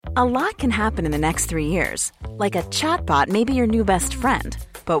A lot can happen in the next 3 years. Like a chatbot may be your new best friend.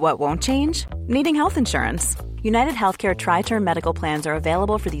 But what won't change? Needing health insurance. United Healthcare Tri-Term Medical Plans are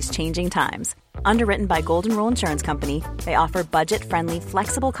available for these changing times. Underwritten by Golden Rule Insurance Company, they offer budget-friendly,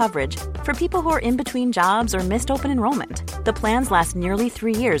 flexible coverage for people who are in between jobs or missed open enrollment. The plans last nearly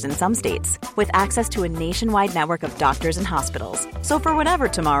 3 years in some states, with access to a nationwide network of doctors and hospitals. So for whatever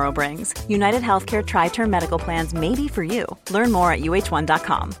tomorrow brings, United Healthcare Tri-Term Medical Plans may be for you. Learn more at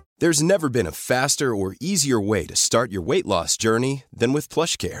uh1.com. There's never been a faster or easier way to start your weight loss journey than with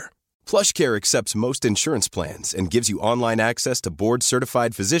PlushCare. PlushCare accepts most insurance plans and gives you online access to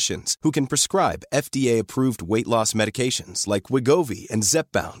board-certified physicians who can prescribe FDA-approved weight loss medications like Wegovy and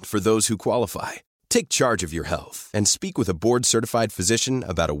Zepbound for those who qualify. Take charge of your health and speak with a board-certified physician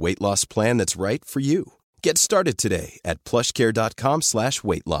about a weight loss plan that's right for you. Get started today at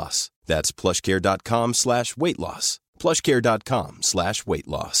plushcare.com/weight loss. That's plushcare.com/weight loss. plushcare.com/weight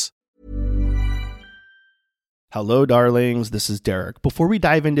loss. Hello, darlings. This is Derek. Before we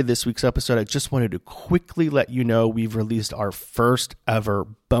dive into this week's episode, I just wanted to quickly let you know we've released our first ever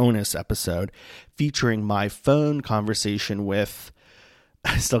bonus episode featuring my phone conversation with,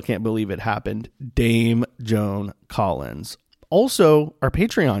 I still can't believe it happened, Dame Joan Collins. Also, our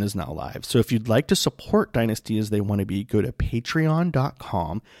Patreon is now live. So if you'd like to support Dynasty as they want to be, go to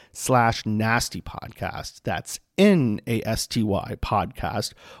patreon.com/nastypodcast. That's NASTY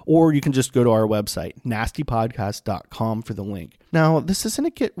podcast. Or you can just go to our website, nastypodcast.com, for the link. Now, this isn't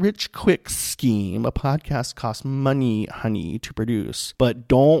a get-rich-quick scheme. A podcast costs money, honey, to produce. But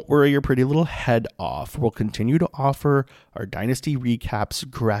don't worry your pretty little head off. We'll continue to offer our Dynasty recaps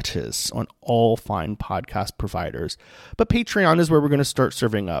gratis on all fine podcast providers. But Patreon is where we're going to start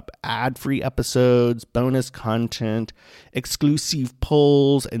serving up ad-free episodes, bonus content, exclusive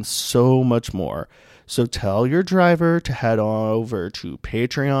polls, and so much more. So tell your driver to head on over to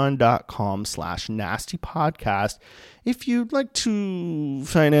patreon.com/nastypodcast if you'd like to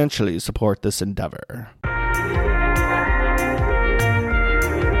financially support this endeavor.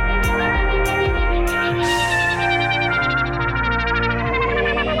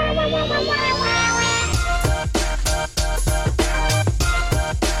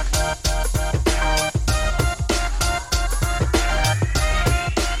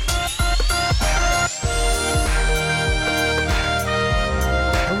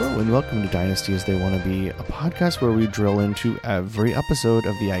 Welcome to Dynasty as They Want to Be, a podcast where we drill into every episode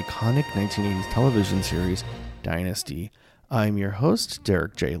of the iconic 1980s television series, Dynasty. I'm your host,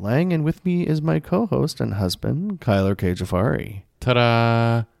 Derek J. Lang, and with me is my co-host and husband, Kyler K. Jafari.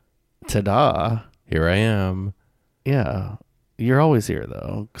 Ta-da! Ta-da! Here I am. Yeah. You're always here,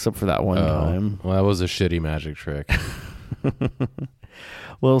 though, except for that one time. Well, that was a shitty magic trick.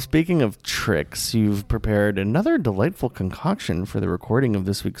 Well, speaking of tricks, you've prepared another delightful concoction for the recording of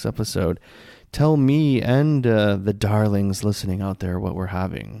this week's episode. Tell me and the darlings listening out there what we're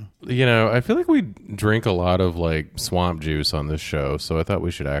having. You know, I feel like we drink a lot of like swamp juice on this show, so I thought we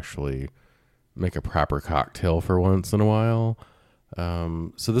should actually make a proper cocktail for once in a while.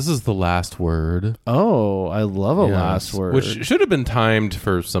 So this is the last word. Oh, I love a last word. Which should have been timed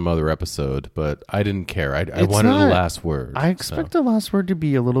for some other episode, but I didn't care. I wanted a last word. I expect the last word to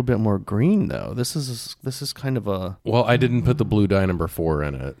be a little bit more green, though. This is kind of a... Well, I didn't put the blue dye number 4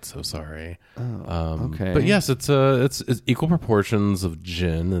 in it, so sorry. Okay. But yes, it's equal proportions of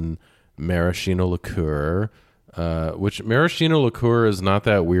gin and maraschino liqueur. Which maraschino liqueur is not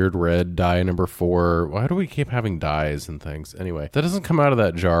that weird red dye number 4. Why do we keep having dyes and things? Anyway, that doesn't come out of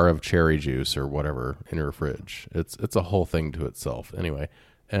that jar of cherry juice or whatever in your fridge. It's a whole thing to itself. Anyway,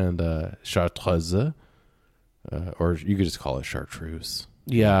 and chartreuse, or you could just call it chartreuse.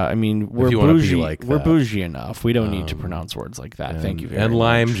 Yeah, I mean, we're bougie. Like we're bougie enough. We don't need to pronounce words like that. Thank you very much. And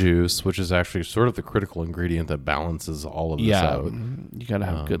lime juice, which is actually sort of the critical ingredient that balances all of this out. You got to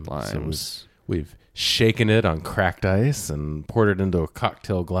have good limes. So we've shaken it on cracked ice and poured it into a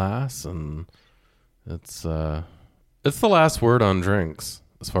cocktail glass, and it's the last word on drinks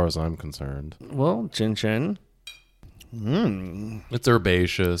as far as I'm concerned. Well, chin chin. It's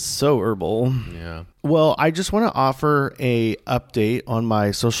herbaceous. So herbal. Yeah. Well, I just want to offer a update on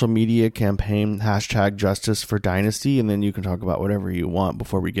my social media campaign, #JusticeForDynasty, and then you can talk about whatever you want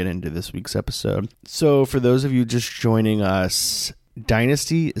before we get into this week's episode. So for those of you just joining us,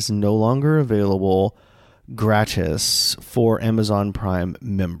 Dynasty is no longer available gratis for Amazon Prime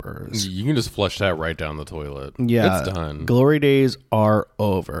members. You can just flush that right down the toilet. Yeah. It's done. Glory days are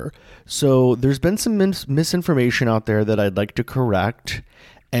over. So there's been some misinformation out there that I'd like to correct.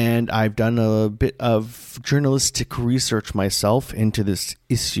 And I've done a bit of journalistic research myself into this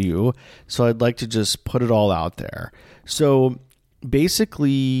issue. So I'd like to just put it all out there. So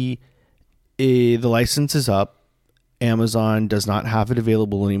basically, the license is up. Amazon does not have it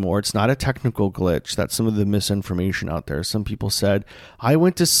available anymore. It's not a technical glitch. That's some of the misinformation out there. Some people said, I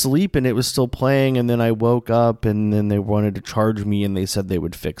went to sleep and it was still playing, and then I woke up and then they wanted to charge me and they said they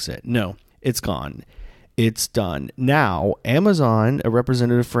would fix it. No, it's gone. It's done. Now, Amazon, a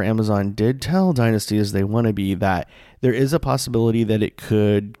representative for Amazon, did tell Dynasty As They Want to Be that there is a possibility that it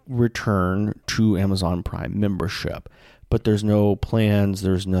could return to Amazon Prime membership, but there's no plans.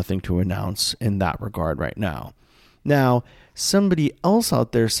 There's nothing to announce in that regard right now. Now, somebody else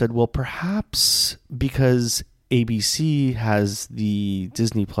out there said, well, perhaps because ABC has the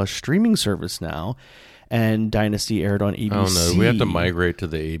Disney Plus streaming service now, and Dynasty aired on ABC. Oh, no. We have to migrate to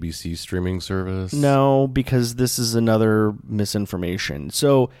the ABC streaming service? No, because this is another misinformation.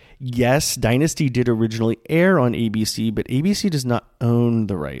 So, yes, Dynasty did originally air on ABC, but ABC does not own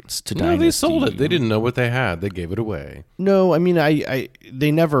the rights to Dynasty. No, they sold it. They didn't know what they had. They gave it away. No, I mean,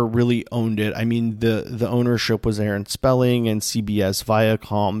 they never really owned it. I mean, the ownership was Aaron Spelling and CBS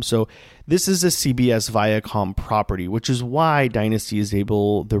Viacom. So this is a CBS Viacom property, which is why Dynasty is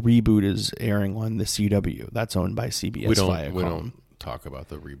able, the reboot is airing on the CW. That's owned by CBS Viacom. We don't talk about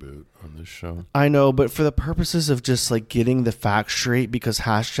the reboot on this show. I know, but for the purposes of just like getting the facts straight, because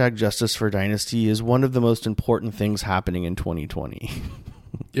hashtag Justice for Dynasty is one of the most important things happening in 2020.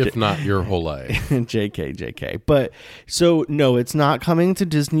 If not your whole life. JK. But so no, it's not coming to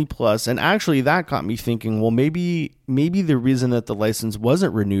Disney Plus. And actually that got me thinking, well, maybe the reason that the license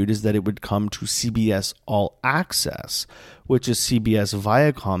wasn't renewed is that it would come to CBS All Access, which is CBS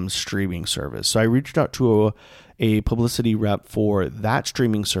Viacom's streaming service. So I reached out to a publicity rep for that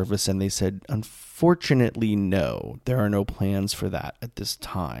streaming service, and they said, unfortunately, no, there are no plans for that at this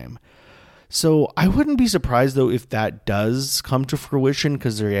time. So I wouldn't be surprised, though, if that does come to fruition,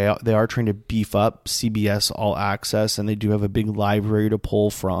 because they are trying to beef up CBS All Access, and they do have a big library to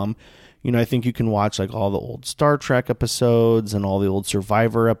pull from. You know, I think you can watch like all the old Star Trek episodes and all the old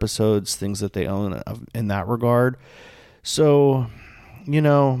Survivor episodes, things that they own in that regard. So, you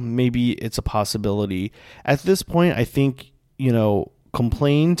know, maybe it's a possibility. At this point, I think, you know,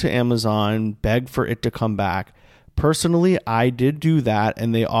 complain to Amazon, beg for it to come back. Personally, I did do that,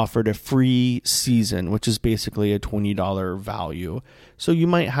 and they offered a free season, which is basically a $20 value. So you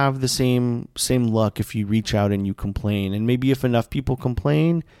might have the same luck if you reach out and you complain. And maybe if enough people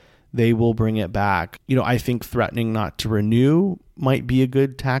complain, they will bring it back. You know, I think threatening not to renew might be a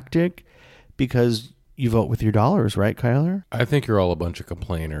good tactic, because you vote with your dollars, right, Kyler? I think you're all a bunch of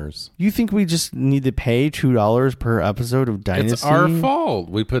complainers. You think we just need to pay $2 per episode of Dynasty? It's our fault.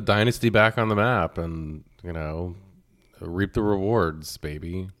 We put Dynasty back on the map and, you know, reap the rewards,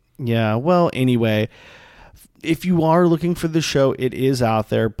 baby. Yeah, well, anyway, if you are looking for the show, it is out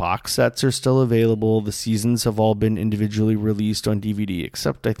there. Box sets are still available. The seasons have all been individually released on DVD,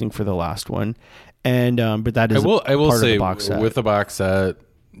 except I think for the last one. And but that is I will part say, of the box set. With the box set,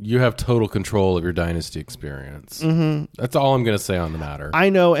 you have total control of your Dynasty experience. Mm-hmm. That's all I'm going to say on the matter. I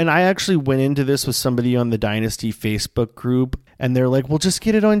know, and I actually went into this with somebody on the Dynasty Facebook group, and they're like, well, just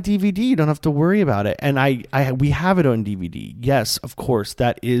get it on DVD. You don't have to worry about it. And we have it on DVD. Yes, of course,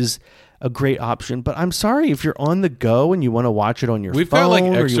 that is a great option. But I'm sorry, if you're on the go and you want to watch it on your We've phone, got like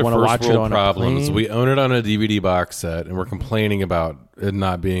or extra you want to watch first it world on problems. a plane. We own it on a DVD box set, and we're complaining about it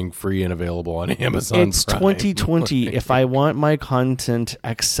not being free and available on Amazon It's Prime. 2020. If I want my content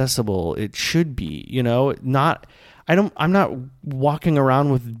accessible, it should be. You know, I'm not walking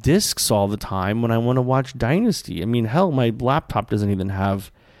around with discs all the time when I want to watch Dynasty. I mean, hell, my laptop doesn't even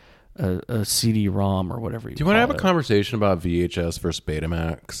have a CD-ROM or whatever you call it. Do you want to have a conversation about VHS versus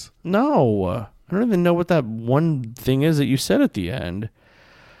Betamax? No. I don't even know what that one thing is that you said at the end.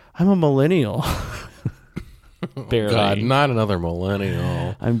 I'm a millennial. Barely. God, not another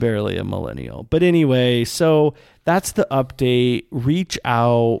millennial. I'm barely a millennial. But anyway, so that's the update. Reach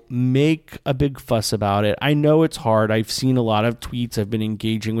out, make a big fuss about it. I know it's hard. I've seen a lot of tweets. I've been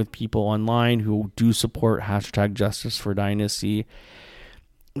engaging with people online who do support hashtag Justice for Dynasty.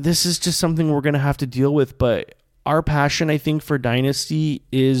 This is just something we're going to have to deal with, but our passion, I think, for Dynasty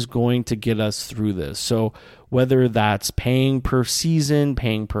is going to get us through this. So whether that's paying per season,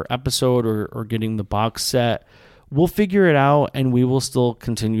 paying per episode, or getting the box set, we'll figure it out, and we will still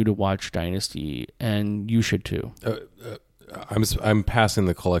continue to watch Dynasty, and you should too. I'm passing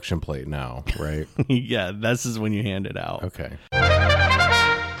the collection plate now, right? Yeah, this is when you hand it out. Okay.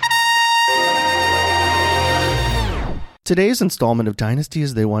 Today's installment of Dynasty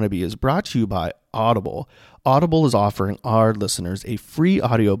As They Want to Be is brought to you by Audible. Audible is offering our listeners a free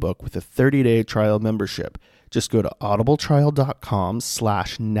audiobook with a 30-day trial membership. Just go to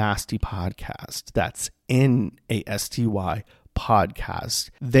audibletrial.com/nastypodcast. That's NASTY Podcast.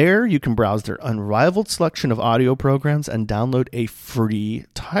 There, you can browse their unrivaled selection of audio programs and download a free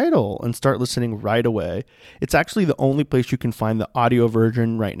title and start listening right away. It's actually the only place you can find the audio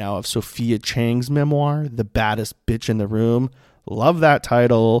version right now of Sophia Chang's memoir, The Baddest Bitch in the Room. Love that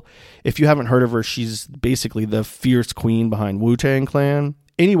title. If you haven't heard of her, she's basically the fierce queen behind Wu-Tang Clan.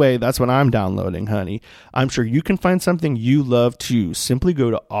 Anyway, that's what I'm downloading, honey. I'm sure you can find something you love too. Simply go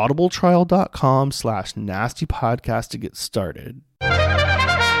to audibletrial.com/nastypodcast to get started.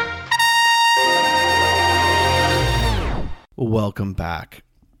 Welcome back.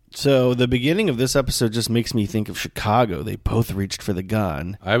 So the beginning of this episode just makes me think of Chicago. They both reached for the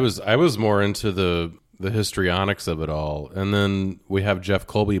gun. I was more into the histrionics of it all, and then we have Jeff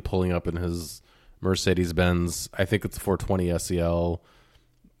Colby pulling up in his Mercedes-Benz. I think it's a 420 SEL,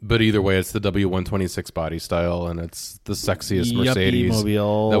 but either way, it's the W126 body style, and it's the sexiest Mercedes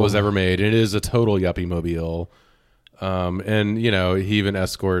Yuppie-mobile that was ever made. It is a total yuppie mobile, and he even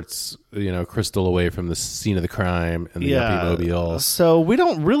escorts Crystal away from the scene of the crime and the yuppie mobile. So we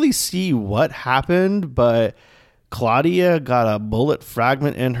don't really see what happened, but Claudia got a bullet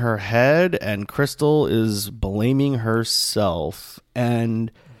fragment in her head, and Crystal is blaming herself.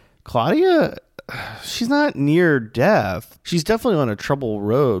 And Claudia, she's not near death. She's definitely on a trouble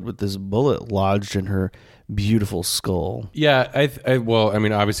road with this bullet lodged in her beautiful skull. Yeah,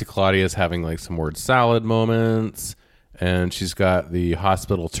 obviously Claudia's having like some word salad moments, and she's got the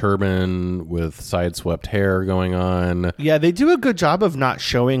hospital turban with sideswept hair going on. Yeah, they do a good job of not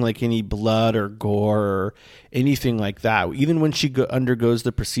showing like any blood or gore or anything like that, even when she undergoes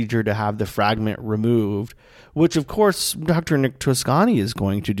the procedure to have the fragment removed, which of course Dr. Nick Toscani is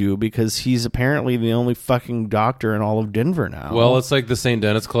going to do because he's apparently the only fucking doctor in all of Denver now. Well, it's like the St.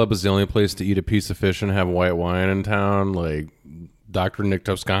 Denis Club is the only place to eat a piece of fish and have white wine in town. Like, Dr. Nick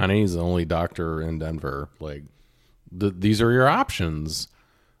Toscani is the only doctor in Denver. Like, these are your options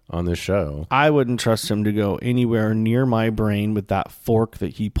on this show. I wouldn't trust him to go anywhere near my brain with that fork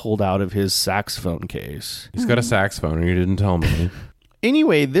that he pulled out of his saxophone case. He's got a saxophone, and you didn't tell me.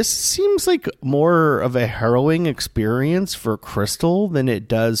 Anyway, this seems like more of a harrowing experience for Crystal than it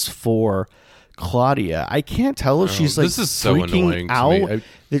does for Claudia. I can't tell if she's like this is so freaking out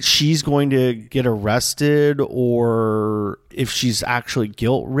that she's going to get arrested or if she's actually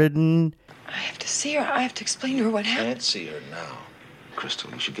guilt-ridden. I have to see her. I have to explain to her what happened. Can't see her now. Crystal,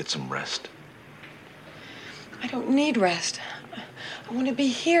 you should get some rest. I don't need rest. I want to be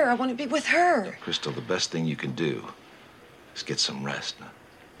here. I want to be with her. Crystal, the best thing you can do is get some rest.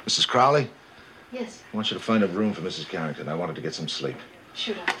 Mrs. Crowley? Yes. I want you to find a room for Mrs. Carrington. I want her to get some sleep.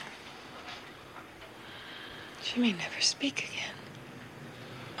 Shoot her. She may never speak again.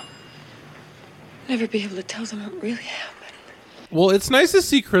 Never be able to tell them what really happened. Well, it's nice to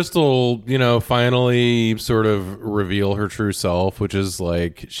see Crystal, finally sort of reveal her true self, which is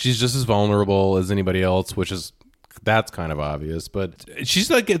like she's just as vulnerable as anybody else, that's kind of obvious. But she's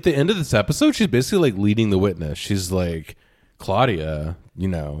like at the end of this episode, she's basically like leading the witness. She's like, Claudia,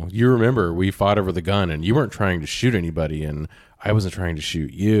 you remember we fought over the gun and you weren't trying to shoot anybody and I wasn't trying to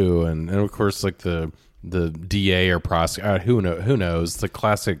shoot you. And of course, like the DA or prosecutor, who knows, the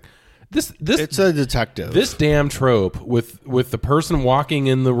classic. This It's a detective. This damn trope with the person walking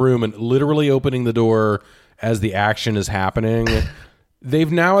in the room and literally opening the door as the action is happening.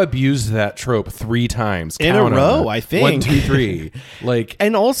 They've now abused that trope 3 times in a row, I think. 1, 2, 3. Like,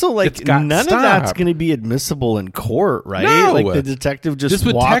 and also, like, none of that's going to be admissible in court, right? No. Like, the detective just this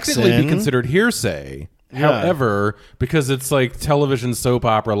would walks technically in. be considered hearsay. Yeah. However, because it's like television soap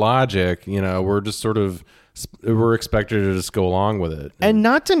opera logic, we're just sort of we're expected to just go along with it. And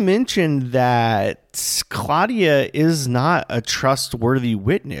not to mention that Claudia is not a trustworthy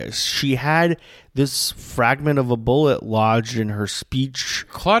witness. She had this fragment of a bullet lodged in her speech.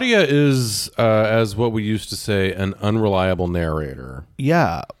 Claudia is, as what we used to say, an unreliable narrator.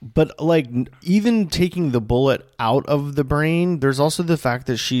 Yeah, but like even taking the bullet out of the brain, there's also the fact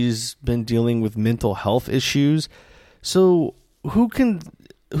that she's been dealing with mental health issues. So who's going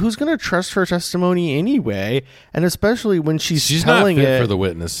to trust her testimony anyway? And especially when she's telling not fit it for the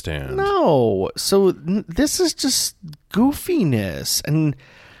witness stand. No. So this is just goofiness. And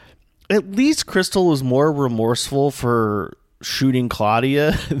at least Crystal was more remorseful for shooting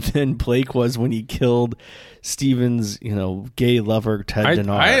Claudia than Blake was when he killed Steven's, gay lover Ted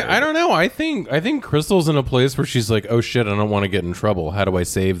Denard. I don't know. I think Crystal's in a place where she's like, oh shit, I don't want to get in trouble. How do I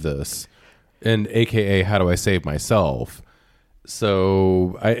save this? And AKA, how do I save myself?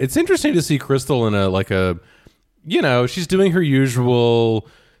 So it's interesting to see Crystal in she's doing her usual,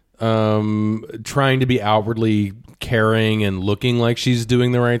 trying to be outwardly caring and looking like she's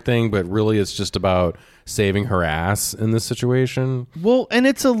doing the right thing, but really it's just about saving her ass in this situation. Well, and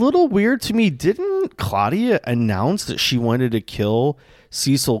it's a little weird to me. Didn't Claudia announce that she wanted to kill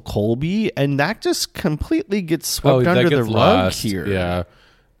Cecil Colby? And that just completely gets swept under the rug here. Yeah.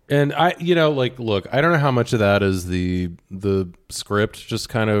 And look, I don't know how much of that is the script just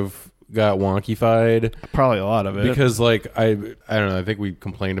kind of got wonky-fied. Probably a lot of it. Because like I don't know, I think we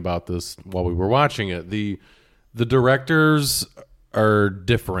complained about this while we were watching it. The directors are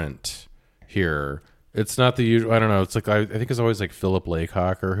different here. It's not the usual. I don't know. It's like I think it's always like Philip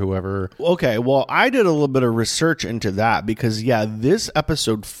Laycock or whoever. Okay, well, I did a little bit of research into that because this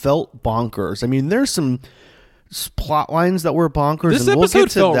episode felt bonkers. I mean, there's some plot lines that were bonkers. This and episode we'll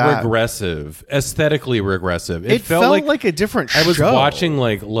get to felt that. regressive, aesthetically regressive. It felt like a different show. I was watching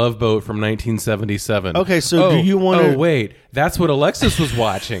like Love Boat from 1977. Okay, so do you want to? Oh wait, that's what Alexis was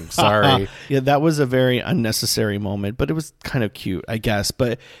watching. Sorry. Yeah, that was a very unnecessary moment, but it was kind of cute, I guess.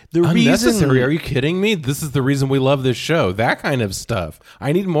 But the Unnecessary? reason, Are you kidding me? This is the reason we love this show. That kind of stuff.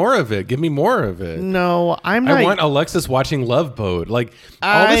 I need more of it. Give me more of it. No, I'm not. I want Alexis watching Love Boat. Like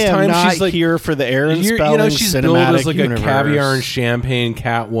all I this am time, not she's like here for the Aaron Spelling you know, she's billed cinematic as like universe. a caviar and champagne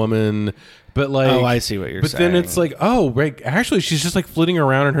Catwoman. But like, oh, I see what you're saying. But then it's like, oh, right. Actually, she's just like flitting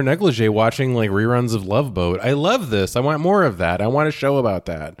around in her negligee, watching like reruns of Love Boat. I love this. I want more of that. I want a show about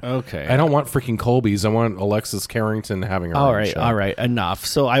that. Okay. I don't want freaking Colby's. I want Alexis Carrington having her own show. All right, enough.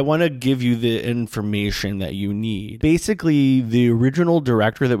 So I want to give you the information that you need. Basically, the original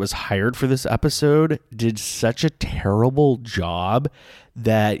director that was hired for this episode did such a terrible job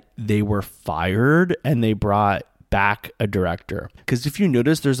that they were fired and they brought back a director. Because if you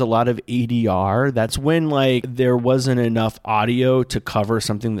notice, there's a lot of ADR. That's when like there wasn't enough audio to cover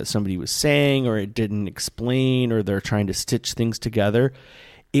something that somebody was saying, or it didn't explain, or they're trying to stitch things together.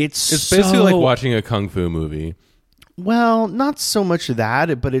 It's basically like watching a kung fu movie. Well, not so much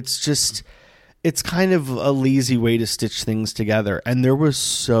that, but it's kind of a lazy way to stitch things together. And there was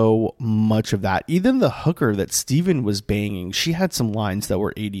so much of that. Even the hooker that Steven was banging, she had some lines that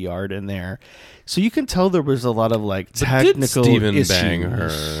were ADR'd in there. So you can tell there was a lot of like technical Steven issues. Bang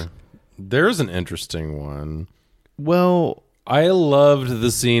her? There's an interesting one. Well, I loved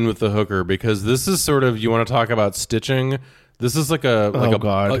the scene with the hooker because this is sort of, you want to talk about stitching? This is like a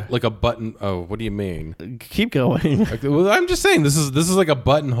button. Oh, what do you mean? Keep going. Well, I'm just saying this is like a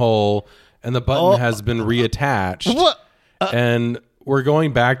buttonhole, and the button has been reattached. What? And we're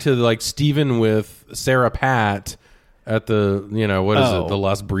going back to like Steven with Sarah Pat at the, what is it? The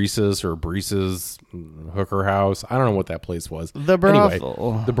Las Brisas or Brisas hooker house. I don't know what that place was. The brothel.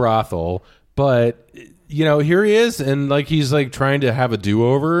 Anyway, the brothel. But, here he is, and like he's like trying to have a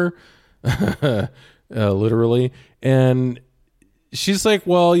do-over, literally. And she's like,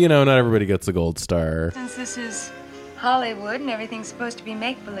 well, not everybody gets a gold star. Since this is Hollywood and everything's supposed to be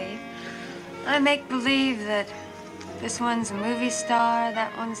make-believe, I make believe that this one's a movie star,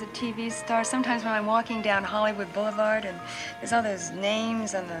 that one's a TV star. Sometimes when I'm walking down Hollywood Boulevard and there's all those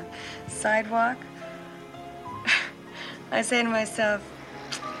names on the sidewalk, I say to myself,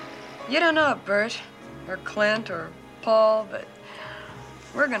 you don't know it, Bert, or Clint, or Paul, but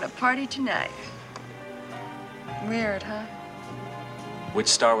we're gonna party tonight. Weird, huh? Which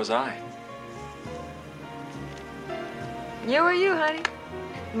star was I? You or you, honey?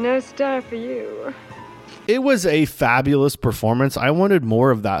 No star for you. It was a fabulous performance. I wanted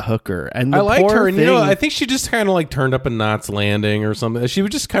more of that hooker. And I liked her. And, I think she just kind of like turned up in Knots Landing or something. She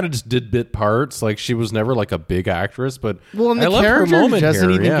just kind of just did bit parts. Like she was never like a big actress, but well, and I the loved her character moment doesn't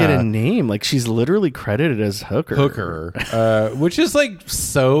here. even get a name. Like she's literally credited as hooker. Which is like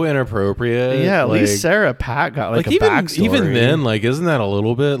so inappropriate. Yeah, at like, least Sarah Pat got like a even, backstory. Even then, like, isn't that a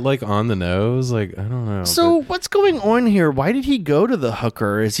little bit like on the nose? Like, I don't know. So what's going on here? Why did he go to the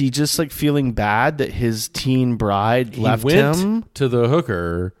hooker? Is he just like feeling bad that his teen bride left him? To the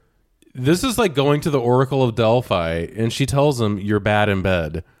hooker. This is like going to the Oracle of Delphi, and she tells him, you're bad in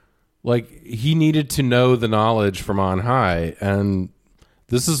bed. Like, he needed to know the knowledge from on high, and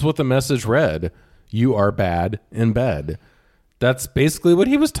this is what the message read. You are bad in bed. That's basically what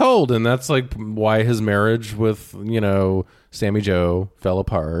he was told, and that's like why his marriage with, Sammy Joe fell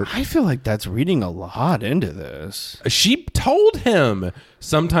apart. I feel like that's reading a lot into this. She told him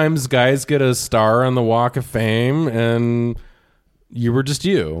sometimes guys get a star on the Walk of Fame and you were just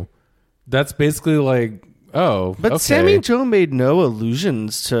you. That's basically like, oh, but okay. Sammy Joe made no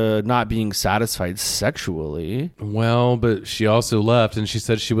allusions to not being satisfied sexually. Well, but she also left and she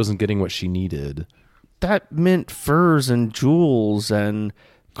said she wasn't getting what she needed. That meant furs and jewels and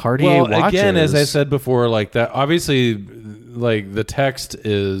Cartier watches. Again, as I said before, like that, obviously, like the text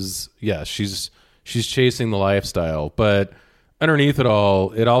is, yes, she's chasing the lifestyle, but underneath it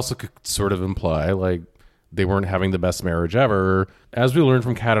all, it also could sort of imply like they weren't having the best marriage ever. As we learned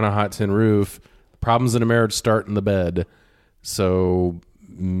from Cat on a Hot Tin Roof, problems in a marriage start in the bed. So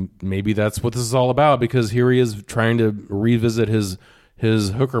maybe that's what this is all about, because here he is trying to revisit his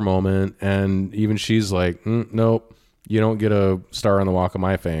hooker moment, and even she's like, nope, you don't get a star on the Walk of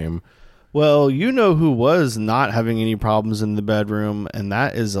My Fame. Well, you know who was not having any problems in the bedroom, and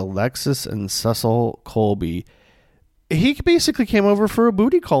that is Alexis and Cecil Colby. He basically came over for a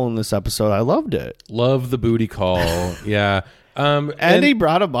booty call in this episode. I loved it. Love the booty call. Yeah. And he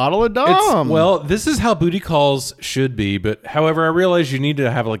brought a bottle of Dom. Well, this is how booty calls should be. But however, I realize you need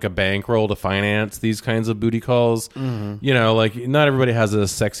to have like a bankroll to finance these kinds of booty calls. Mm-hmm. You know, like not everybody has a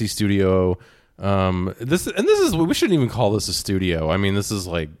sexy studio. This is, we shouldn't even call this a studio. I mean, this is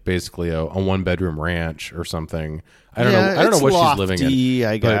like basically a 1-bedroom ranch or something. I don't know what she's living in.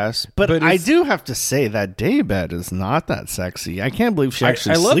 I guess. But I do have to say that daybed is not that sexy. I can't believe she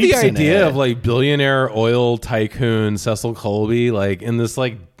actually I love sleeps the in idea it. of like billionaire oil tycoon Cecil Colby like in this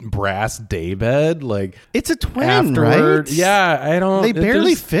like brass daybed. Like it's a twin, afterward. right? Yeah, I don't. They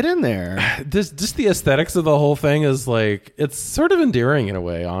barely fit in there. Just the aesthetics of the whole thing is like, it's sort of endearing in a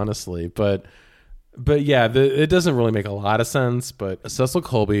way, honestly. But yeah, it doesn't really make a lot of sense. But Cecil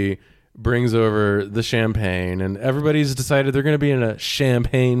Colby brings over the champagne, and everybody's decided they're going to be in a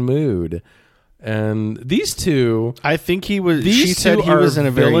champagne mood. And these two, I think he was. These she two said he are was in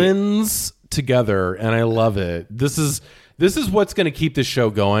a villains together, and I love it. This is what's going to keep the show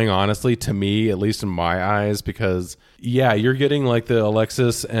going, honestly, to me, at least in my eyes, because yeah, you're getting like the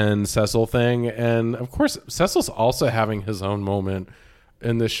Alexis and Cecil thing, and of course Cecil's also having his own moment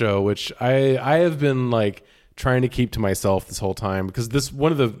in the show, which I have been like trying to keep to myself this whole time, because this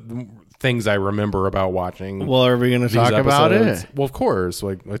one of the things I remember about watching. Well, are we going to talk about it? Well, of course,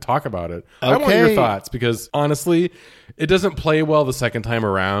 like talk about it. Okay. I want your thoughts, because honestly, it doesn't play well the second time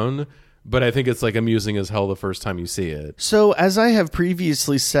around, but I think it's like amusing as hell the first time you see it. So, as I have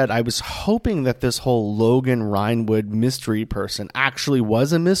previously said, I was hoping that this whole Logan Rhinewood mystery person actually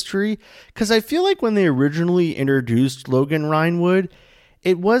was a mystery, because I feel like when they originally introduced Logan Rhinewood,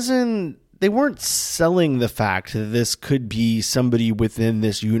 they weren't selling the fact that this could be somebody within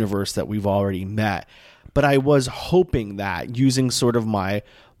this universe that we've already met. But I was hoping that, using sort of my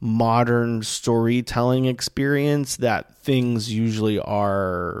modern storytelling experience, that things usually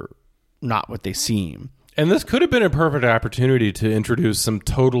are not what they seem. And this could have been a perfect opportunity to introduce some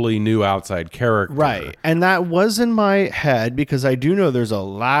totally new outside character. Right. And that was in my head, because I do know there's a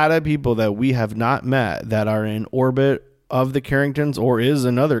lot of people that we have not met that are in orbit of the Carringtons, or is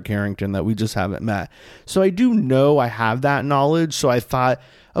another Carrington that we just haven't met. So I do know I have that knowledge. So I thought,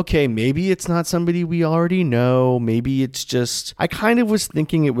 okay, maybe it's not somebody we already know. Maybe it's just, I kind of was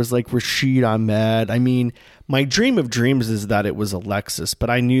thinking it was like Rashid Ahmed. I mean, my dream of dreams is that it was Alexis, but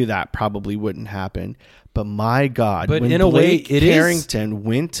I knew that probably wouldn't happen. But my God, but when in a Blake way, Carrington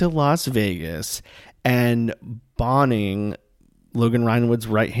went to Las Vegas and Bonning, Logan Rhinewood's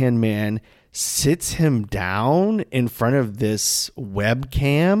right-hand man, sits him down in front of this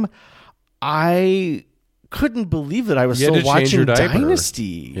webcam, I couldn't believe that I was still watching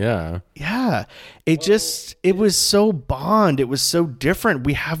Dynasty. Yeah. It was so Bond. It was so different.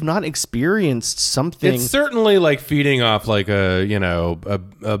 We have not experienced something. It's certainly like feeding off like a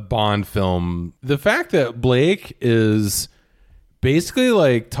Bond film. The fact that Blake is basically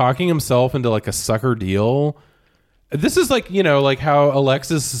like talking himself into like a sucker deal. This is like, like how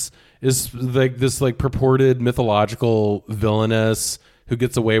Alexis is like this like purported mythological villainess who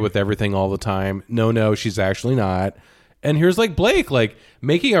gets away with everything all the time. No, she's actually not. And here's like Blake like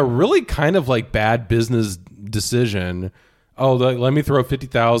making a really kind of like bad business decision. Oh, let me throw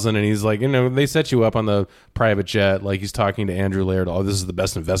 50,000, and he's like, they set you up on the private jet, like he's talking to Andrew Laird. Oh, this is the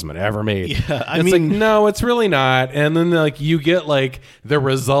best investment I ever made. Yeah, I mean, like, no, it's really not. And then like you get like the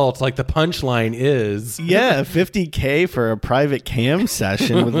result, like the punchline is, yeah, $50K for a private cam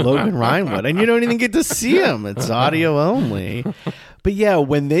session with Logan Rhinewood, and you don't even get to see him. It's audio only. But yeah,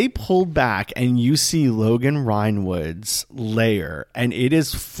 when they pulled back and you see Logan Rhinewood's lair, and it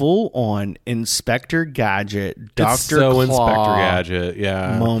is full on Inspector Gadget, Dr. Claw Inspector Gadget,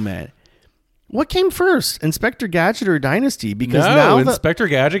 yeah, moment. What came first, Inspector Gadget or Dynasty? Because Inspector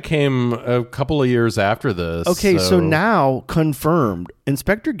Gadget came a couple of years after this. Okay, so now confirmed,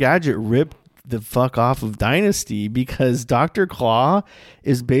 Inspector Gadget ripped the fuck off of Dynasty, because Dr. Claw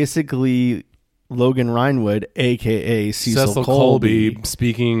is basically Logan Rhinewood, a.k.a. Cecil Colby,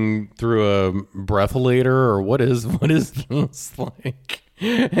 speaking through a breathalyzer, or what is this like?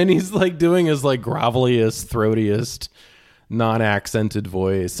 And he's like doing his like groveliest, throatiest non-accented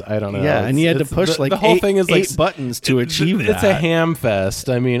voice. I don't know. Yeah, and you had to push the whole thing is like eight buttons to achieve that. It's a ham fest.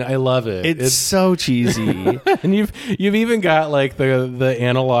 I mean, I love it. It's so cheesy. And you've even got like the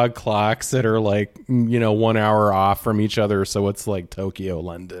analog clocks that are like 1 hour off from each other, so it's like Tokyo,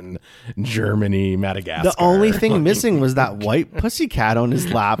 London, Germany, Madagascar. The only thing missing was that white pussycat on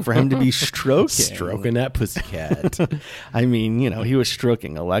his lap for him to be stroking that pussycat. I mean, he was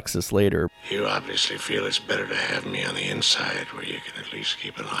stroking Alexis later. You obviously feel it's better to have me on the inside where you can at least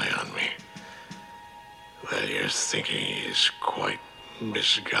keep an eye on me. Well, your thinking is quite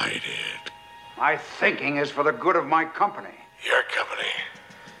misguided. My thinking is for the good of my company. Your company.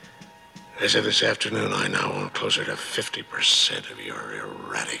 As of this afternoon, I now own closer to 50% of your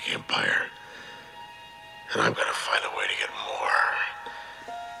erratic empire. And I'm going to find a way to get more.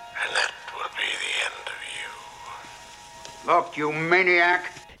 And that will be the end of you. Look, you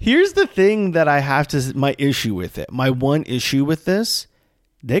maniac. Here's the thing that I have my issue with it. My one issue with this,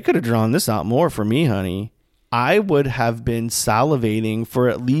 they could have drawn this out more for me, honey. I would have been salivating for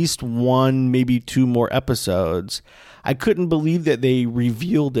at least 1, maybe 2 more episodes. I couldn't believe that they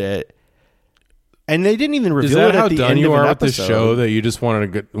revealed it. And they didn't even reveal it at the end of an episode. Is that how done you are with this show, that you just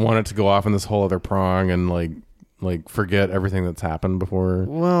want it to go off in this whole other prong and like forget everything that's happened before?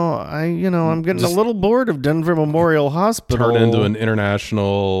 Well, I'm getting a little bored of Denver Memorial Hospital. Turn into an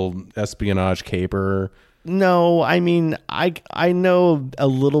international espionage caper. No, I mean, I know a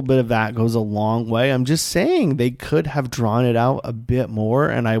little bit of that goes a long way. I'm just saying they could have drawn it out a bit more,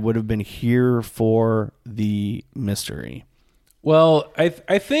 and I would have been here for the mystery. Well, I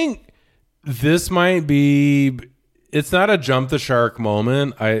think this might be. It's not a jump the shark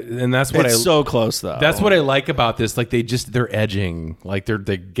moment. It's so close though. That's what I like about this. Like they're edging, like they're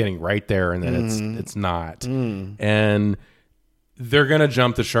getting right there, and then it's not, and they're gonna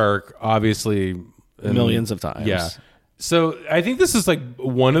jump the shark obviously millions of times. Yeah. So I think this is like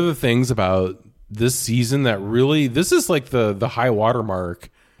one of the things about this season that really this is like the high watermark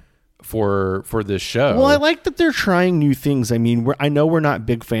for this show. Well, I like that they're trying new things. I mean, I know we're not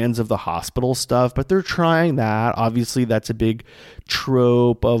big fans of the hospital stuff, but they're trying that. Obviously, that's a big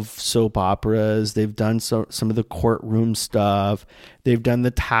trope of soap operas. They've done some of the courtroom stuff. They've done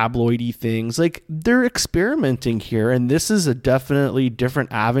the tabloidy things. Like, they're experimenting here, and this is a definitely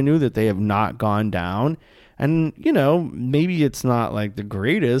different avenue that they have not gone down. And, maybe it's not like the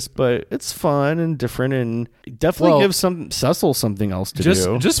greatest, but it's fun and different, and definitely gives Cecil something else to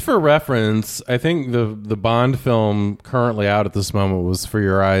do. Just for reference, I think the Bond film currently out at this moment was For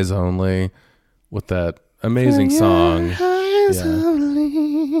Your Eyes Only, with that amazing song.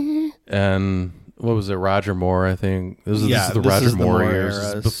 Only. And what was it? Roger Moore, I think. This is the Roger Moore years.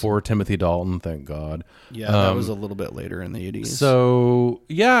 This is before Timothy Dalton, thank God. Yeah, that was a little bit later in the 80s. So,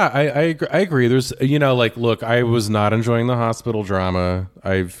 yeah, I agree. There's, look, I was not enjoying the hospital drama.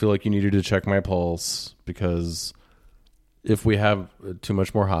 I feel like you needed to check my pulse, because if we have too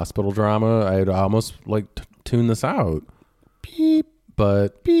much more hospital drama, I'd almost like tune this out. Beep.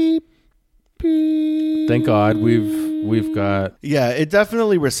 But beep. Beep. Thank God we've got. Yeah, it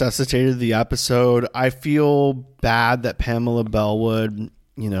definitely resuscitated the episode. I feel bad that Pamela Bellwood,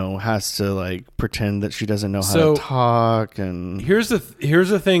 has to like pretend that she doesn't know how to talk. And here's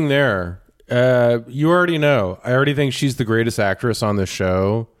the thing there. You already know. I already think she's the greatest actress on this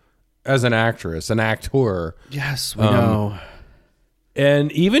show as an actress, an actor. Yes, we know.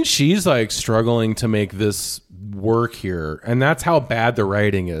 And even she's like struggling to make this work here. And that's how bad the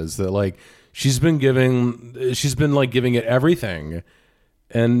writing is, that like she's been giving it everything.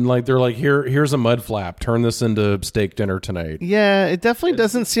 And like they're like, here's a mud flap. Turn this into steak dinner tonight. Yeah, it definitely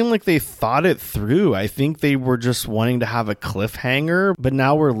doesn't seem like they thought it through. I think they were just wanting to have a cliffhanger, but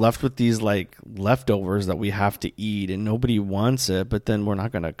now we're left with these like leftovers that we have to eat, and nobody wants it. But then we're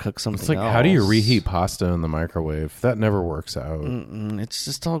not going to cook something. It's like, else. How do you reheat pasta in the microwave? That never works out. It's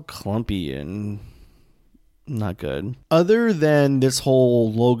just all clumpy and not good. Other than this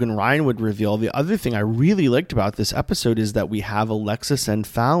whole Logan Rhinewood reveal, the other thing I really liked about this episode is that we have Alexis and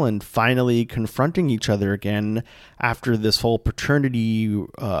Fallon finally confronting each other again after this whole paternity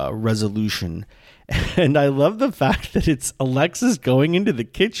resolution. And I love the fact that it's Alexis going into the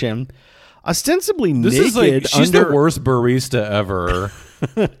kitchen, ostensibly naked. This is like, she's the worst barista ever.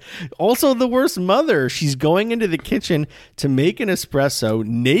 Also the worst mother. She's going into the kitchen to make an espresso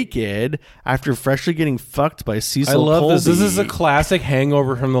naked after freshly getting fucked by Cecil I love Colby. this. This is a classic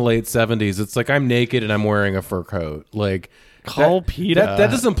hangover from the late 70s. It's like, I'm naked and I'm wearing a fur coat. Like, Call PETA.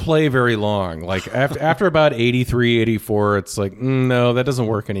 That doesn't play very long. Like after about 83, 84, it's like, no, that doesn't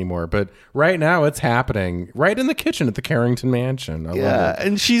work anymore. But right now it's happening right in the kitchen at the Carrington Mansion. I love it.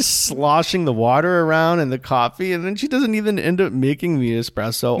 And she's sloshing the water around and the coffee, and then she doesn't even end up making the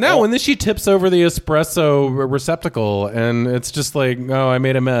espresso. No, and then she tips over the espresso receptacle, and it's just like, oh, I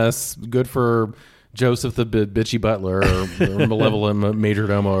made a mess. Good for Joseph the bitchy butler or malevolent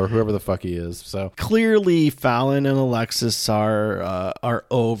majordomo or whoever the fuck he is. So clearly Fallon and Alexis are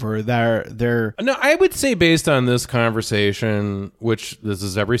over. They're no, I would say based on this conversation, which this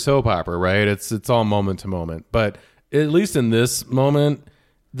is every soap opera, right? It's all moment to moment, but at least in this moment,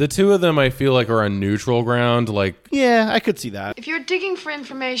 the two of them I feel like are on neutral ground. Like, yeah, I could see that. If you're digging for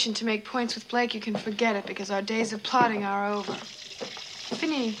information to make points with Blake, you can forget it because our days of plotting are over.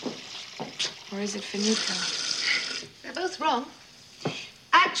 Fini. Or is it finito? They're both wrong.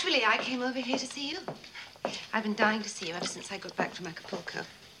 Actually, I came over here to see you. I've been dying to see you ever since I got back from Acapulco.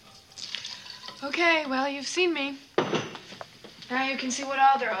 Okay, well, you've seen me. Now you can see what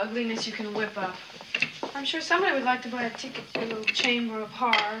other ugliness you can whip up. I'm sure somebody would like to buy a ticket to the Chamber of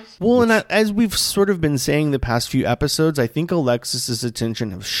Horrors. Well, and as we've sort of been saying the past few episodes, I think Alexis's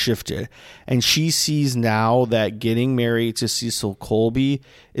attention has shifted. And she sees now that getting married to Cecil Colby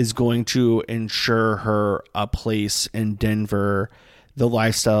is going to ensure her a place in Denver, the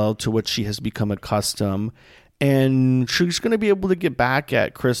lifestyle to which she has become accustomed. And she's going to be able to get back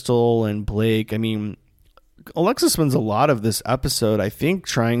at Crystal and Blake. I mean, Alexis spends a lot of this episode, I think,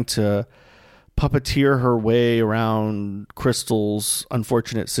 trying to puppeteer her way around Crystal's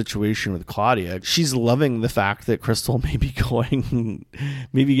unfortunate situation with Claudia. She's loving the fact that Crystal may be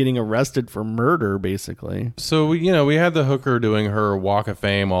getting arrested for murder, basically. So, we had the hooker doing her walk of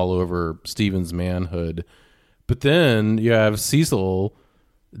fame all over Steven's manhood. But then you have Cecil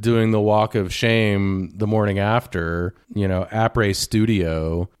doing the walk of shame the morning after, après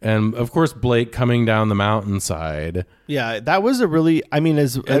studio. And of course, Blake coming down the mountainside. Yeah, that was a really,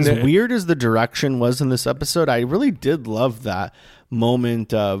 as weird as the direction was in this episode, I really did love that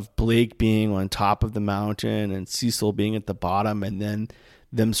moment of Blake being on top of the mountain and Cecil being at the bottom, and then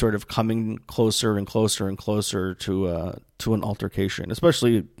them sort of coming closer and closer and closer to an altercation,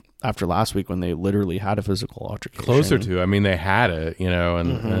 especially after last week when they literally had a physical altercation. Closer to, they had it,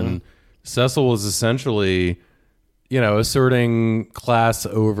 and Cecil was essentially, asserting class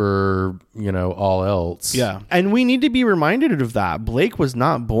over, all else. Yeah. And we need to be reminded of that. Blake was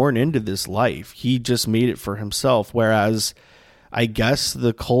not born into this life. He just made it for himself. Whereas I guess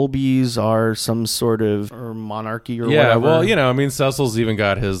the Colbys are some sort of monarchy or whatever. Yeah, well, Cecil's even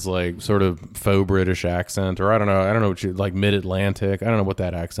got his sort of faux British accent, or I don't know what you mid-Atlantic. I don't know what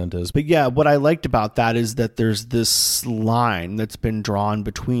that accent is. But yeah, what I liked about that is that there's this line that's been drawn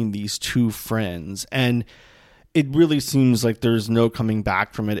between these two friends, and it really seems like there's no coming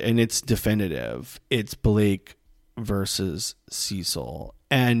back from it, and it's definitive. It's Blake versus Cecil,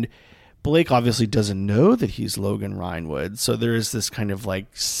 and Blake obviously doesn't know that he's Logan Rhinewood, so there is this kind of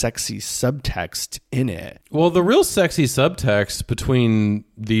sexy subtext in it. Well, the real sexy subtext between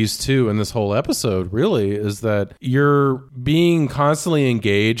these two in this whole episode really is that you're being constantly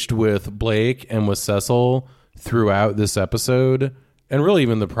engaged with Blake and with Cecil throughout this episode. And really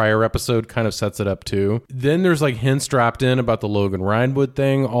even the prior episode kind of sets it up too. Then there's hints dropped in about the Logan Rhinewood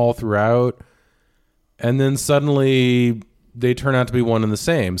thing all throughout. And then suddenly they turn out to be one and the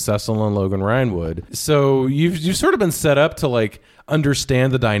same, Cecil and Logan Rhinewood. So you've sort of been set up to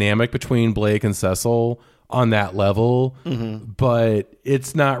understand the dynamic between Blake and Cecil on that level, but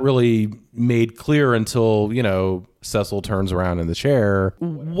it's not really made clear until, Cecil turns around in the chair.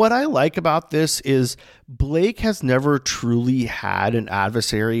 What I like about this is Blake has never truly had an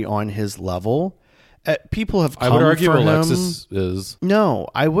adversary on his level. People have come I would argue for Alexis him. is. No,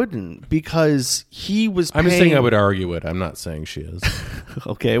 I wouldn't, because he was I'm just saying I would argue it. I'm not saying she is.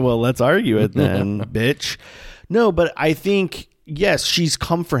 Okay, well, let's argue it then, bitch. No, but I think, yes, she's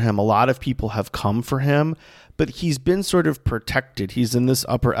come for him. A lot of people have come for him, but he's been sort of protected. He's in this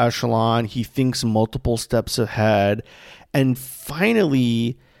upper echelon. He thinks multiple steps ahead. And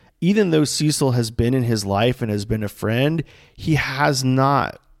finally, even though Cecil has been in his life and has been a friend, he has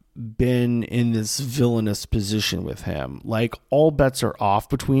not been in this villainous position with him. All bets are off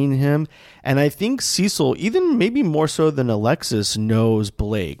between him. And I think Cecil, even maybe more so than Alexis, knows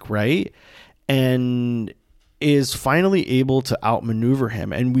Blake, right? And is finally able to outmaneuver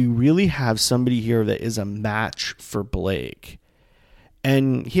him. And we really have somebody here that is a match for Blake.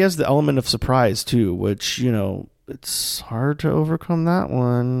 And he has the element of surprise too, which, it's hard to overcome that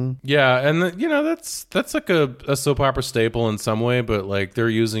one. Yeah, and that's a soap opera staple in some way, but they're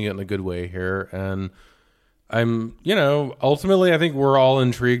using it in a good way here. And ultimately I think we're all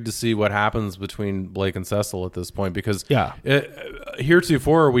intrigued to see what happens between Blake and Cecil at this point, because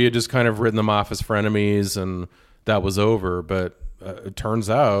heretofore we had just kind of written them off as frenemies and that was over. But it turns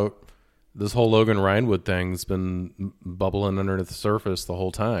out this whole Logan Rhinewood thing's been bubbling under the surface the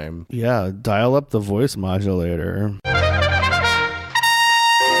whole time. Yeah, dial up the voice modulator.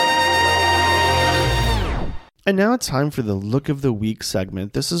 And now it's time for the Look of the Week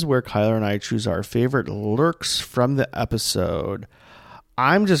segment. This is where Kyler and I choose our favorite lurks from the episode.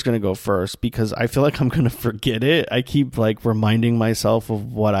 I'm just going to go first because I feel like I'm going to forget it. I keep reminding myself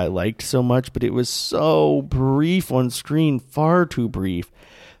of what I liked so much, but it was so brief on screen, far too brief.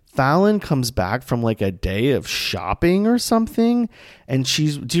 Fallon comes back from a day of shopping or something, and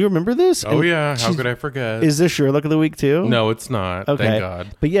do you remember this? Oh, yeah. How could I forget? Is this your Look of the Week too? No, it's not. Okay. Thank God.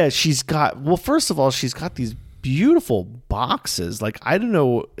 But yeah, first of all, she's got these beautiful boxes. I don't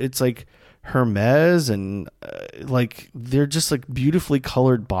know, it's Hermes and they're just beautifully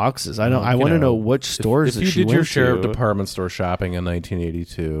colored boxes. I want to know which stores if you did your share of department store shopping in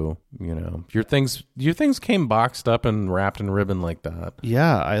 1982, your things came boxed up and wrapped in ribbon like that.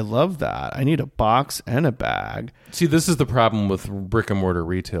 Yeah, I love that. I need a box and a bag. See, this is the problem with brick and mortar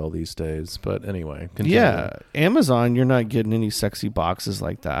retail these days. But anyway, continue. Yeah, Amazon, you're not getting any sexy boxes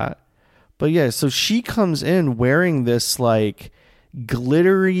like that. But yeah, so she comes in wearing this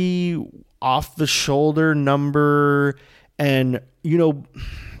glittery off the shoulder number, and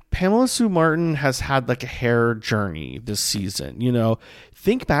Pamela Sue Martin has had a hair journey this season.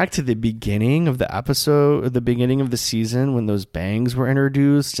 Think back to the beginning of the episode, the beginning of the season when those bangs were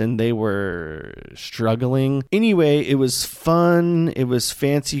introduced and they were struggling. Anyway, it was fun. It was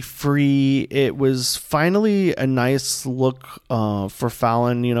fancy free. It was finally a nice look for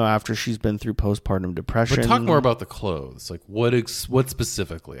Fallon, after she's been through postpartum depression. But talk more about the clothes. What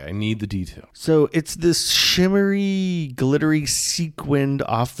specifically? I need the detail. So it's this shimmery, glittery, sequined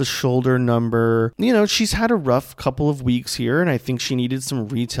off the shoulder number. She's had a rough couple of weeks here, and I think she needed some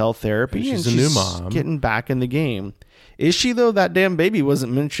retail therapy. And she's a new mom. Getting back in the game. Is she, though? That damn baby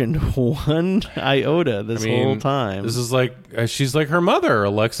wasn't mentioned one iota this whole time. This is she's like her mother.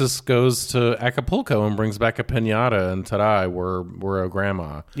 Alexis goes to Acapulco and brings back a piñata, and ta-da, we're a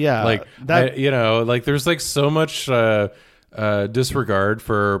grandma. Yeah. There's so much disregard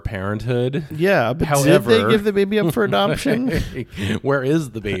for parenthood. Yeah, but however, did they give the baby up for adoption? Where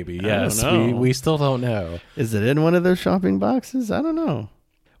is the baby? Yes, we still don't know. Is it in one of those shopping boxes? I don't know.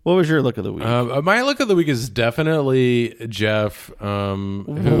 What was your look of the week? My look of the week is definitely Jeff.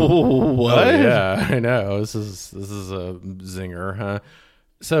 What? Yeah, I know. This is a zinger, huh?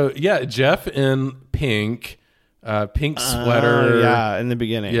 So yeah, Jeff in pink. Pink sweater. Yeah, in the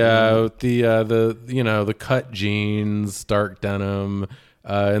beginning. Yeah, the cut jeans, dark denim,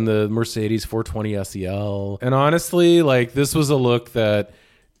 and the Mercedes 420 SEL. And honestly, this was a look that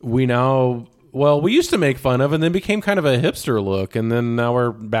we used to make fun of and then became kind of a hipster look, and then now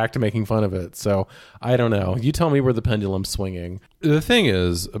we're back to making fun of it. So I don't know. You tell me where the pendulum's swinging. The thing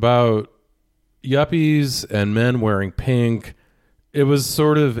is about yuppies and men wearing pink. It was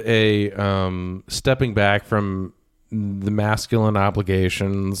sort of a stepping back from the masculine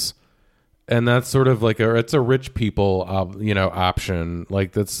obligations, and that's sort of it's a rich people option.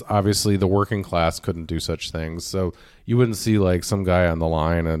 That's obviously the working class couldn't do such things, so you wouldn't see some guy on the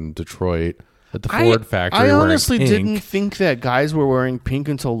line in Detroit at the Ford factory. I honestly didn't think that guys were wearing pink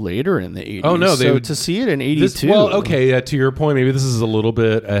until later in the 80s. Oh no, to see it in 82. To your point, maybe this is a little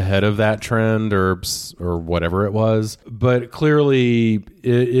bit ahead of that trend or whatever it was, but clearly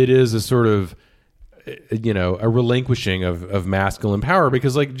it is a sort of a relinquishing of masculine power,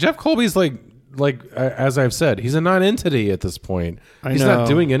 because Jeff Colby's as I've said, he's a non-entity at this point. He's not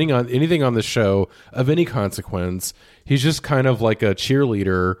doing anything on the show of any consequence. He's just kind of like a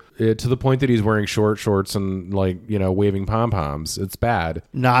cheerleader to the point that he's wearing short shorts and waving pom-poms. It's bad.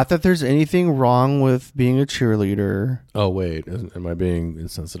 Not that there's anything wrong with being a cheerleader. Oh, wait. Am I being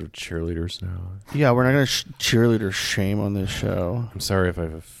insensitive to cheerleaders now? Yeah, we're not going to cheerleader shame on this show. I'm sorry if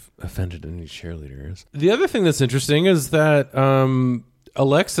I've offended any cheerleaders. The other thing that's interesting is that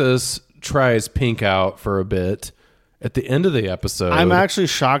Alexis tries pink out for a bit at the end of the episode. I'm actually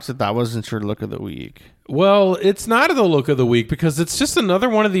shocked that wasn't your look of the week. Well, it's not the look of the week because it's just another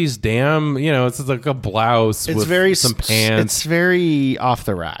one of these damn, it's like a blouse with some pants. It's very off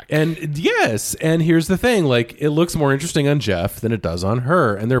the rack. And yes, and here's the thing, it looks more interesting on Jeff than it does on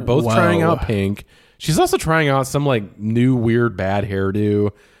her, and they're both trying out pink. She's also trying out some new weird bad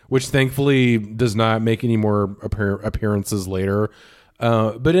hairdo, which thankfully does not make any more appearances later.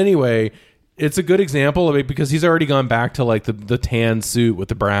 But anyway, it's a good example of it because he's already gone back to the tan suit with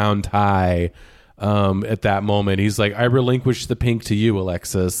the brown tie. At that moment, he's like, I relinquish the pink to you,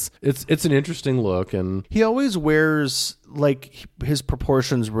 Alexis. It's an interesting look, and he always wears like his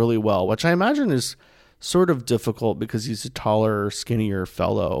proportions really well, which I imagine is sort of difficult because he's a taller, skinnier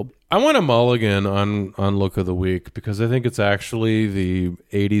fellow. I want a mulligan on Look of the Week because I think it's actually the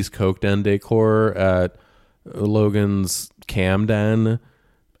 80s Coke Den decor at Logan's Cam Den.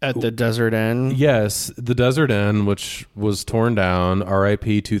 At the Desert Inn? Yes, the Desert Inn, which was torn down,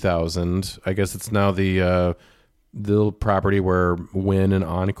 RIP 2000. I guess it's now the property where Wynn and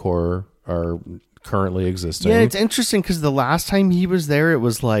Encore are currently existing. Yeah, it's interesting because the last time he was there, it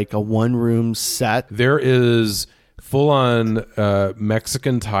was like a one-room set. There is full-on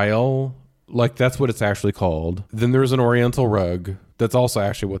Mexican tile. Like, that's what it's actually called. Then there's an Oriental rug. That's also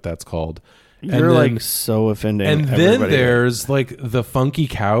actually what that's called. You're like so offending. And then there's like the funky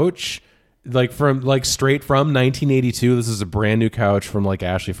couch, like straight from 1982. This is a brand new couch from like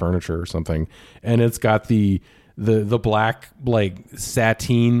Ashley Furniture or something, and it's got the black like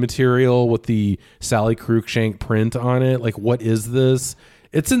sateen material with the Sally Cruikshank print on it. Like, what is this?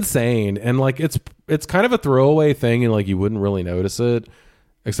 It's insane, and like it's kind of a throwaway thing, and like you wouldn't really notice it,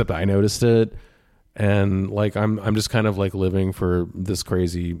 except I noticed it. And like I'm just kind of like living for this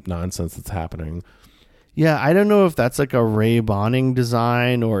crazy nonsense that's happening. Yeah, I don't know if that's like a Ray Bonning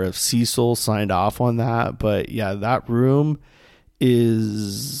design or if Cecil signed off on that, but yeah, that room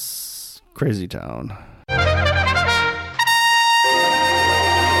is crazy town.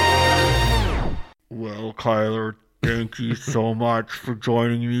 Well, Kyler, thank you so much for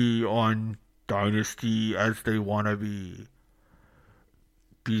joining me on Dynasty as They Wanna Be.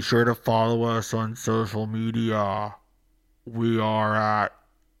 Be sure to follow us on social media. We are at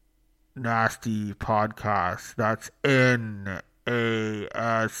Nasty Podcast. That's NASTY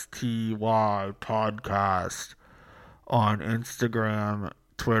Podcast on Instagram,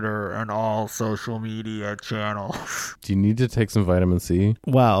 Twitter, and all social media channels. Do you need to take some vitamin C?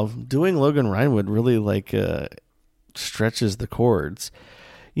 Wow, doing Logan Rhinewood really like stretches the cords.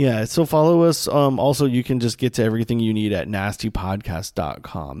 Yeah, so follow us. Also, you can just get to everything you need at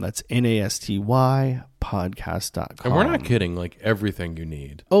nastypodcast.com. That's NASTY podcast.com. And we're not kidding, like everything you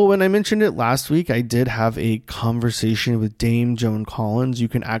need. Oh, and I mentioned it last week. I did have a conversation with Dame Joan Collins. You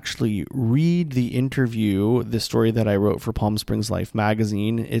can actually read the interview, the story that I wrote for Palm Springs Life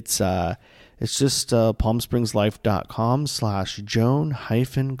magazine. It's just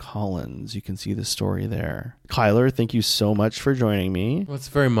palmspringslife.com/Joan-Collins. You can see the story there. Kyler, thank you so much for joining me. Well, it's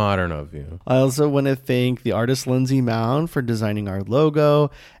very modern of you. I also want to thank the artist Lindsay Mound for designing our logo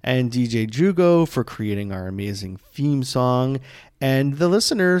and DJ Jugo for creating our amazing theme song. And the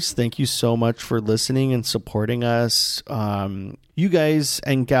listeners, thank you so much for listening and supporting us. You guys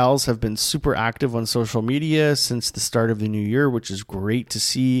and gals have been super active on social media since the start of the new year, which is great to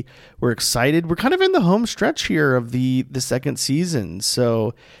see. We're excited. We're kind of in the home stretch here of the second season.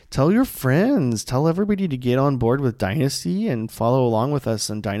 So tell your friends, tell everybody to get on board with Dynasty and follow along with us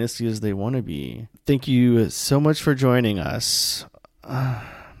on Dynasty as They Want to Be. Thank you so much for joining us.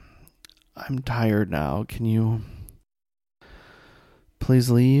 I'm tired now. Can you please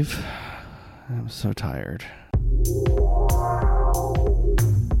leave? I'm so tired.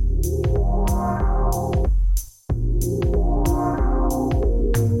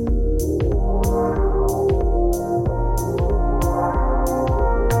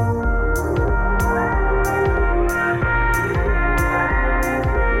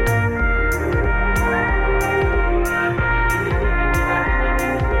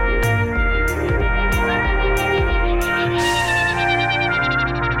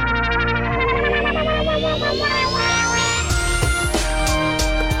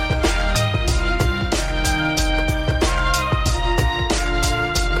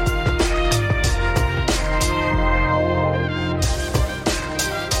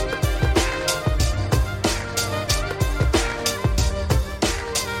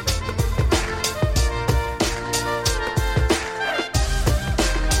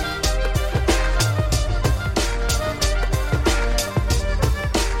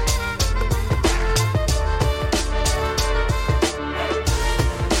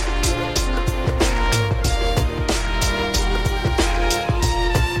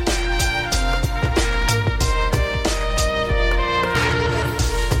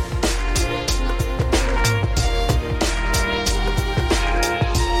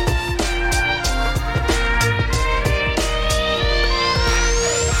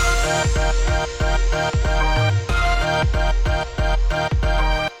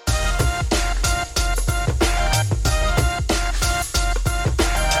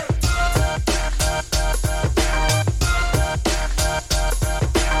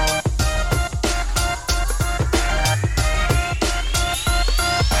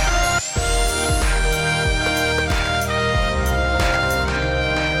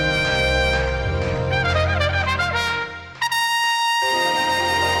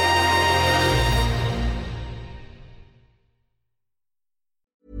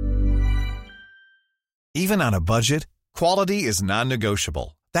 Even on a budget, quality is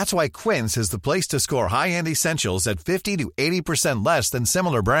non-negotiable. That's why Quince is the place to score high-end essentials at 50 to 80% less than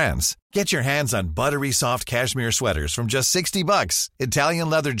similar brands. Get your hands on buttery soft cashmere sweaters from just $60, Italian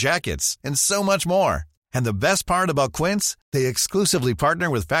leather jackets, and so much more. And the best part about Quince, they exclusively partner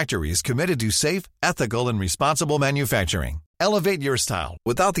with factories committed to safe, ethical, and responsible manufacturing. Elevate your style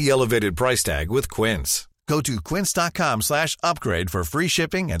without the elevated price tag with Quince. Go to quince.com/upgrade for free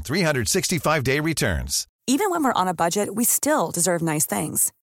shipping and 365-day returns. Even when we're on a budget, we still deserve nice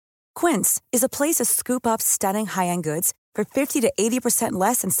things. Quince is a place to scoop up stunning high-end goods for 50 to 80%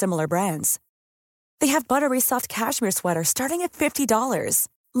 less than similar brands. They have buttery soft cashmere sweaters starting at $50,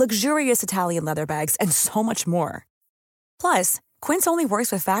 luxurious Italian leather bags, and so much more. Plus, Quince only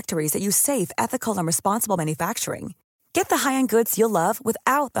works with factories that use safe, ethical, and responsible manufacturing. Get the high-end goods you'll love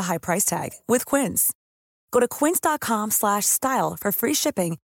without the high price tag with Quince. Go to quince.com/style for free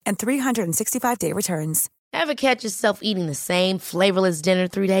shipping and 365-day returns. Ever catch yourself eating the same flavorless dinner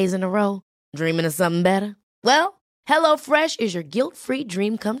 3 days in a row? Dreaming of something better? Well, HelloFresh is your guilt-free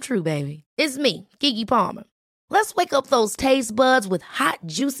dream come true, baby. It's me, Keke Palmer. Let's wake up those taste buds with hot,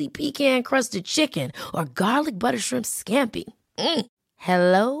 juicy pecan-crusted chicken or garlic butter shrimp scampi.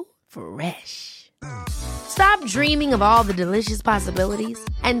 Hello Fresh. Stop dreaming of all the delicious possibilities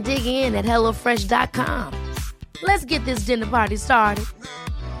and dig in at HelloFresh.com. Let's get this dinner party started.